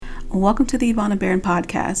Welcome to the Ivana Barron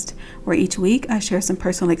podcast, where each week I share some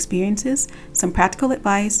personal experiences, some practical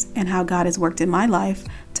advice, and how God has worked in my life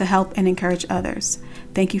to help and encourage others.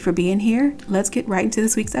 Thank you for being here. Let's get right into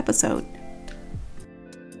this week's episode.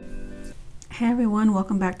 Hey everyone,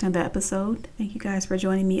 welcome back to another episode. Thank you guys for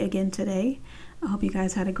joining me again today. I hope you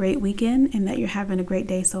guys had a great weekend and that you're having a great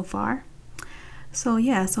day so far. So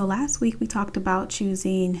last week we talked about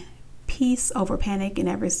choosing peace over panic in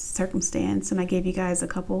every circumstance, and I gave you guys a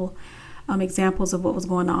couple examples of what was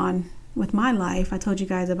going on with my life. I told you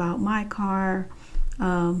guys about my car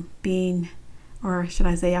being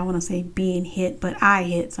hit, but I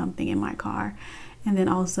hit something in my car, and then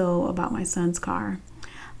also about my son's car.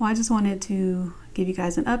 Well, I just wanted to give you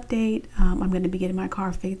guys an update. I'm going to be getting my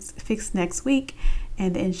car fixed next week,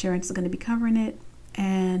 and the insurance is going to be covering it.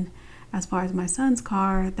 And as far as my son's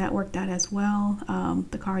car, that worked out as well.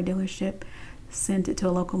 The car dealership sent it to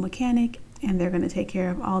a local mechanic, and they're going to take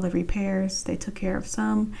care of all the repairs. They took care of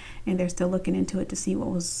some, and they're still looking into it to see what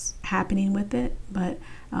was happening with it. But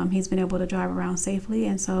he's been able to drive around safely.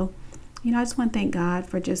 And so, I just want to thank God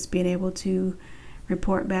for just being able to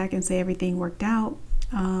report back and say everything worked out.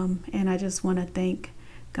 And I just want to thank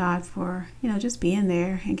God for, just being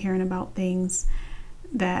there and caring about things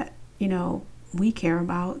that, we care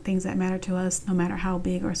about, things that matter to us, no matter how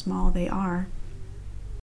big or small they are.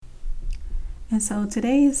 And so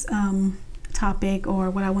today's topic, or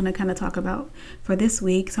what I want to kind of talk about for this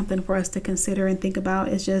week, something for us to consider and think about,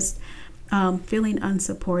 is just feeling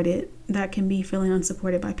unsupported. That can be feeling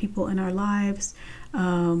unsupported by people in our lives,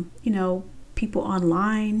 people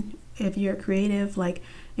online. If you're creative, like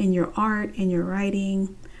in your art, in your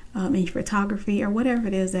writing, in your photography, or whatever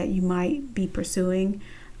it is that you might be pursuing,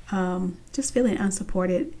 just feeling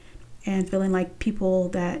unsupported and feeling like people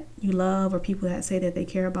that you love or people that say that they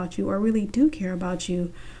care about you or really do care about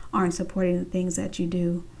you aren't supporting the things that you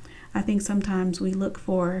do. I think sometimes we look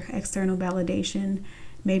for external validation,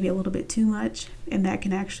 maybe a little bit too much, and that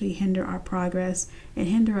can actually hinder our progress and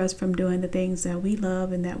hinder us from doing the things that we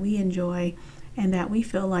love and that we enjoy and that we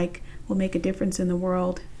feel like will make a difference in the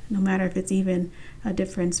world, no matter if it's even a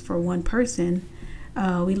difference for one person.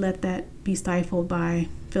 We let that be stifled by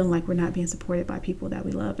feeling like we're not being supported by people that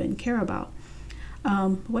we love and care about.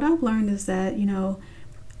 What I've learned is that,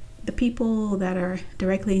 the people that are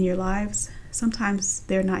directly in your lives, sometimes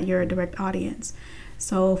they're not your direct audience.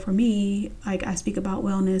 So for me, like I speak about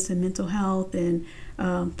wellness and mental health and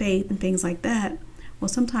faith and things like that. Well,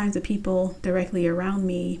 sometimes the people directly around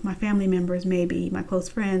me, my family members, maybe my close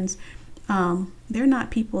friends, they're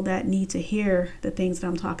not people that need to hear the things that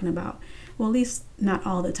I'm talking about. Well, at least not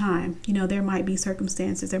all the time. There might be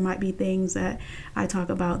circumstances, there might be things that I talk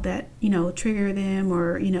about that, trigger them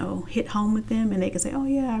or, hit home with them, and they can say, oh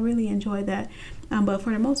yeah, I really enjoyed that. But for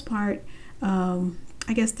the most part,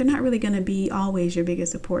 I guess they're not really going to be always your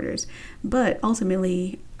biggest supporters. But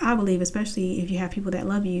ultimately, I believe, especially if you have people that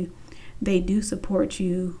love you, they do support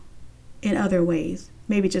you in other ways.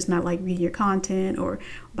 Maybe just not like reading your content or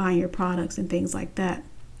buying your products and things like that.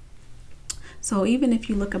 So even if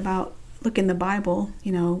you look in the Bible,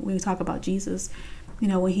 when we talk about Jesus,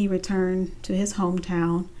 when he returned to his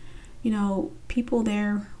hometown, people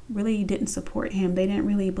there really didn't support him. They didn't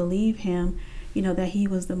really believe him, that he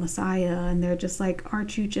was the Messiah. And they're just like,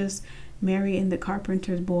 aren't you just Mary and the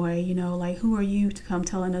carpenter's boy? Like, who are you to come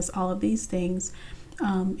telling us all of these things?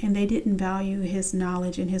 And they didn't value his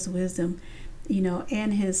knowledge and his wisdom,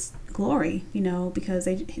 and his glory, because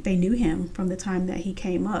they knew him from the time that he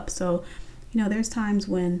came up. So, there's times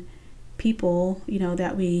when people,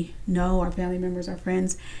 that we know, our family members, our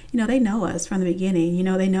friends, they know us from the beginning.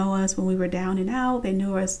 They know us when we were down and out. They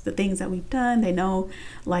know us, the things that we've done. They know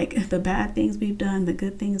like the bad things we've done, the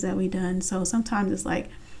good things that we've done. So sometimes it's like,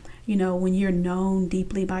 when you're known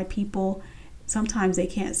deeply by people, sometimes they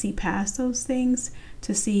can't see past those things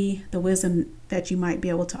to see the wisdom that you might be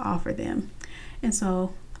able to offer them. And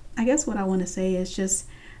so I guess what I want to say is just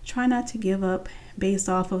try not to give up based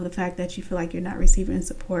off of the fact that you feel like you're not receiving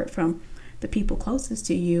support from the people closest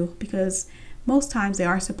to you, because most times they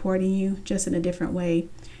are supporting you just in a different way.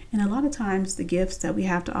 And a lot of times the gifts that we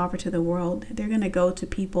have to offer to the world, they're going to go to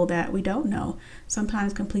people that we don't know.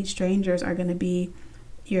 Sometimes complete strangers are going to be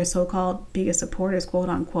your so-called biggest supporters, quote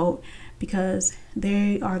unquote, because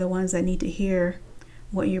they are the ones that need to hear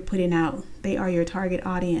what you're putting out. They are your target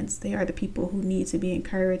audience. They are the people who need to be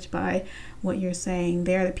encouraged by what you're saying.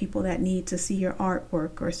 They are the people that need to see your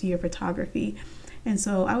artwork or see your photography. And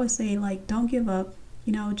so I would say, like, don't give up,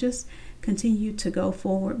 just continue to go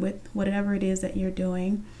forward with whatever it is that you're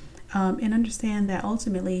doing. And understand that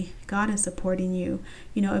ultimately God is supporting you.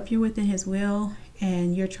 If you're within his will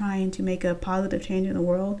and you're trying to make a positive change in the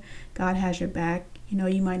world, God has your back.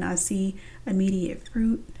 You might not see immediate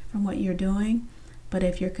fruit from what you're doing, but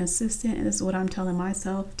if you're consistent, and this is what I'm telling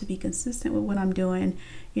myself, to be consistent with what I'm doing,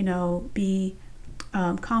 be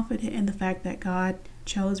confident in the fact that God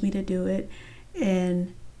chose me to do it,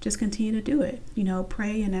 and just continue to do it.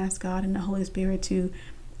 Pray and ask God and the Holy Spirit to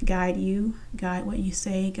guide you, guide what you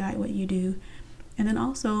say, guide what you do, and then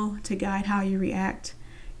also to guide how you react,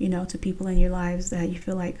 to people in your lives that you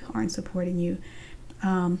feel like aren't supporting you.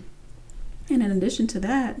 And in addition to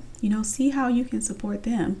that, see how you can support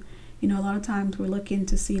them. A lot of times we're looking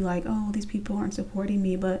to see like, oh, these people aren't supporting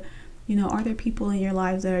me, but are there people in your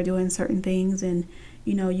lives that are doing certain things, and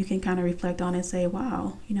you can kind of reflect on and say,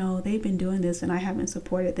 wow, they've been doing this and I haven't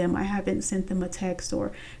supported them. I haven't sent them a text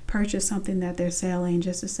or purchased something that they're selling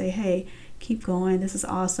just to say, hey, keep going, this is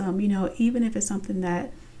awesome. Even if it's something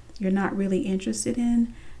that you're not really interested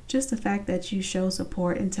in, just the fact that you show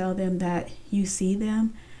support and tell them that you see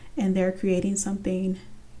them and they're creating something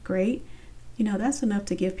great, that's enough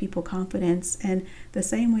to give people confidence. And the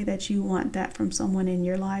same way that you want that from someone in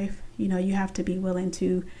your life, you have to be willing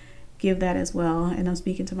to give that as well. And I'm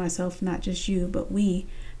speaking to myself, not just you, but we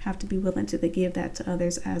have to be willing to give that to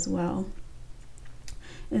others as well.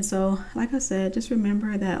 And so, like I said, just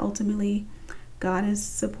remember that ultimately God is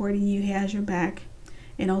supporting you. He has your back.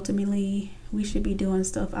 And ultimately, we should be doing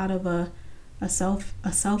stuff out of a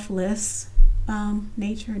selfless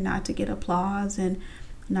nature, not to get applause and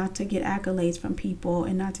not to get accolades from people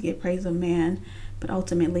and not to get praise of man, but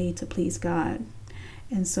ultimately to please God.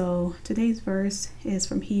 And so today's verse is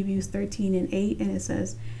from Hebrews 13:8, and it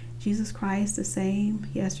says, Jesus Christ the same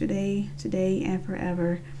yesterday, today, and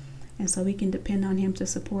forever. And so we can depend on him to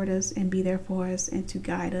support us and be there for us and to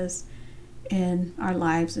guide us in our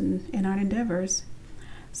lives and in our endeavors.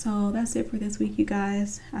 So that's it for this week, you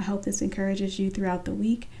guys. I hope this encourages you throughout the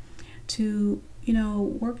week to,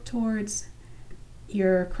 work towards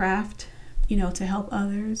your craft, to help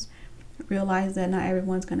others. Realize that not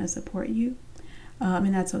everyone's going to support you,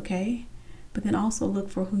 and that's okay. But then also look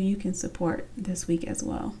for who you can support this week as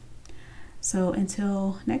well. So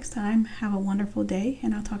until next time, have a wonderful day,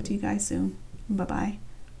 and I'll talk to you guys soon. Bye-bye.